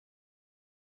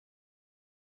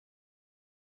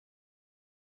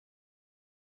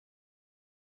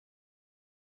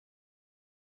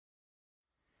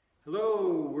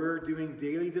Hello, we're doing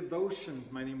daily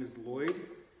devotions. My name is Lloyd.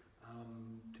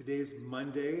 Today is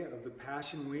Monday of the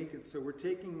Passion Week, and so we're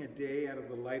taking a day out of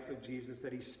the life of Jesus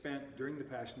that he spent during the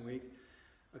Passion Week,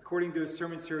 according to a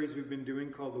sermon series we've been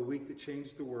doing called The Week That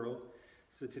Changed the World.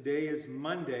 So today is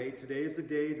Monday. Today is the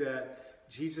day that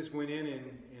Jesus went in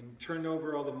and turned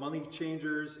over all the money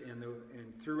changers and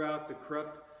threw out the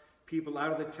corrupt people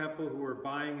out of the temple who were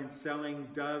buying and selling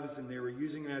doves, and they were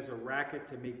using it as a racket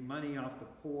to make money off the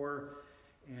poor.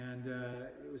 And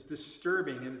it was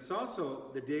disturbing. And it's also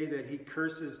the day that he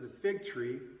curses the fig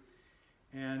tree.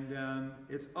 And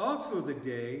it's also the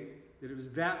day that it was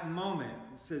that moment.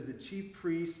 It says the chief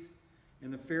priests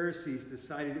and the Pharisees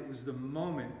decided it was the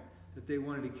moment that they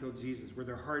wanted to kill Jesus, where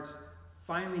their hearts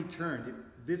finally turned.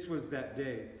 This was that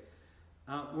day.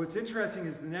 What's interesting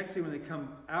is the next day when they come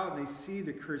out and they see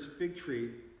the cursed fig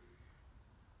tree,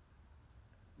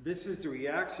 this is the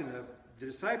reaction of the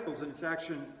disciples and it's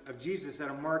action of Jesus out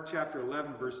of Mark chapter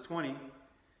 11, verse 20. It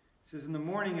says, in the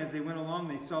morning as they went along,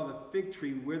 they saw the fig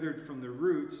tree withered from the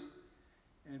roots.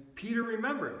 And Peter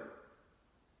remembered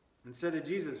and said to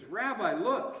Jesus, Rabbi,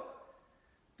 look,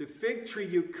 the fig tree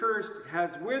you cursed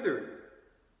has withered.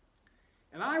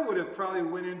 And I would have probably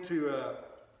went into a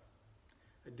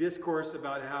discourse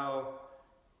about how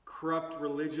corrupt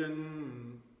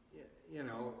religion,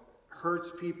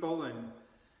 hurts people and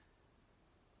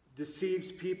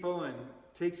deceives people and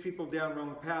takes people down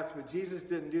wrong paths. But Jesus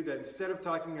didn't do that. Instead of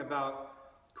talking about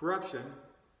corruption,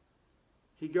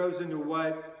 he goes into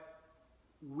what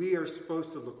we are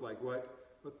supposed to look like,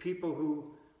 what people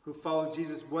who follow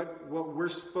Jesus, what we're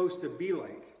supposed to be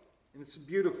like. And it's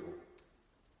beautiful.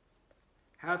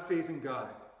 Have faith in God.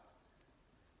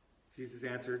 Jesus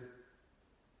answered,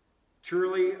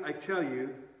 truly I tell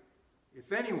you,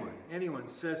 if anyone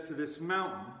says to this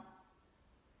mountain,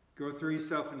 go throw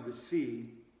yourself into the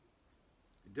sea,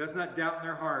 it does not doubt in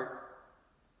their heart,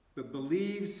 but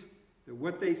believes that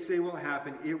what they say will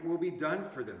happen, it will be done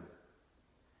for them.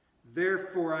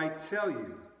 Therefore I tell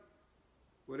you,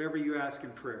 whatever you ask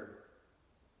in prayer,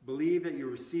 believe that you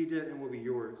received it and will be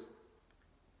yours.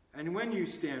 And when you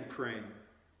stand praying,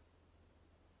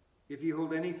 if you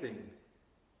hold anything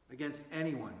against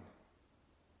anyone,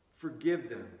 forgive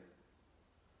them,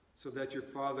 so that your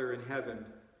Father in heaven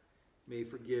may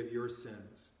forgive your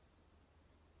sins.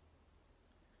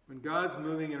 When God's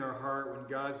moving in our heart, when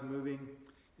God's moving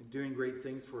and doing great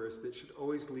things for us, that should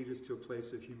always lead us to a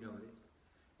place of humility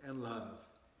and love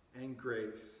and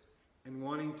grace and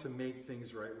wanting to make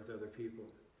things right with other people.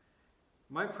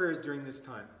 My prayers during this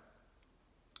time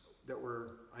that we're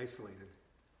isolated,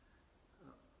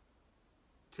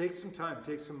 take some time,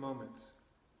 take some moments.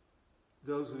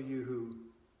 Those of you who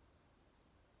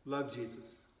love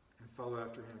Jesus and follow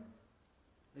after him.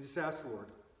 And just ask the Lord,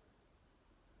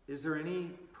 is there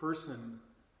any person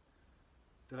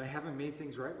that I haven't made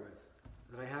things right with?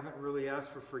 That I haven't really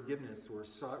asked for forgiveness or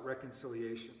sought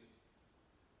reconciliation?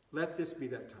 Let this be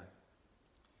that time.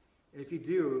 And if you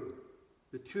do,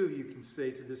 the two of you can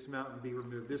say to this mountain, be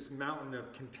removed. This mountain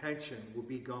of contention will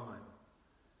be gone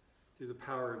through the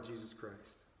power of Jesus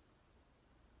Christ.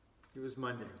 It was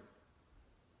Monday.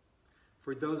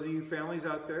 For those of you families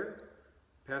out there,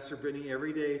 Pastor Brittni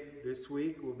every day this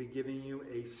week will be giving you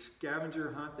a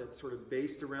scavenger hunt that's sort of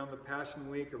based around the Passion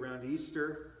Week, around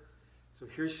Easter. So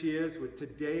here she is with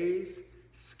today's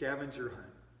scavenger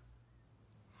hunt.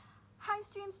 Hi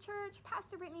Streams Church,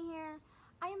 Pastor Brittni here.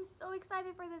 I am so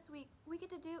excited for this week. We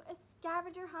get to do a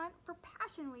scavenger hunt for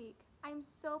Passion Week. I am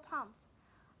so pumped.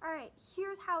 All right,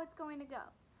 here's how it's going to go.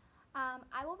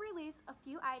 I will release a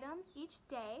few items each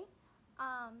day,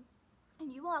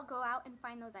 and you will all go out and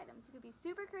find those items. You could be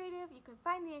super creative, you could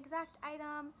find the exact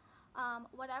item,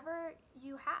 whatever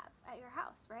you have at your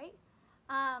house, right?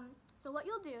 So what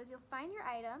you'll do is you'll find your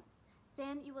item,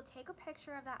 then you will take a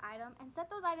picture of that item and set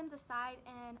those items aside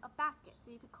in a basket so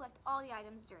you can collect all the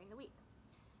items during the week.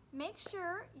 Make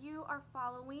sure you are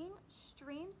following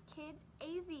Streams Kids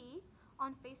AZ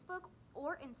on Facebook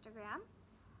or Instagram.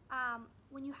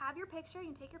 When you have your picture,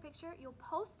 you take your picture, you'll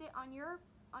post it on your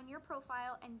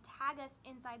profile and tag us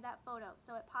inside that photo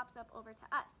so it pops up over to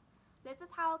us. This is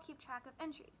how I'll keep track of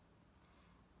entries.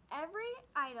 Every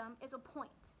item is a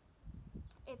point.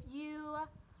 If you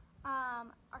are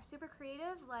super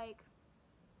creative, like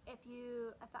if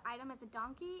the item is a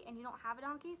donkey and you don't have a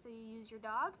donkey, so you use your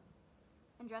dog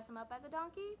and dress him up as a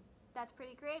donkey, that's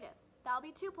pretty creative. That'll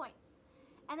be 2 points.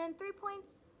 And then 3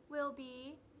 points will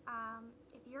be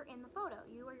if you're in the photo,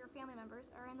 you or your family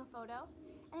members are in the photo,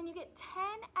 and then you get 10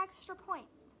 extra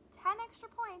points. 10 extra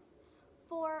points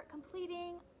for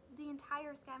completing the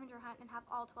entire scavenger hunt and have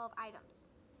all 12 items.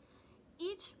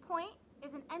 Each point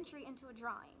is an entry into a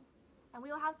drawing. And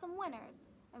we will have some winners.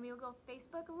 And we will go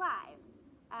Facebook Live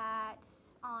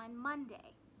on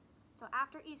Monday. So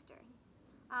after Easter.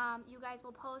 You guys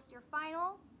will post your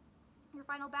final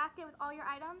basket with all your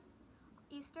items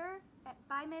Easter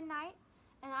by midnight.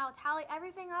 And I will tally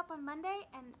everything up on Monday.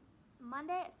 And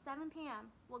Monday at 7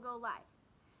 p.m. we'll go live.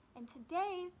 And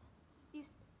today's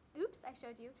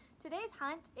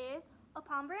hunt is a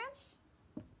palm branch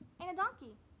and a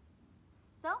donkey.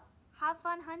 So have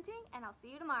fun hunting, and I'll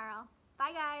see you tomorrow.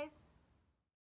 Bye, guys.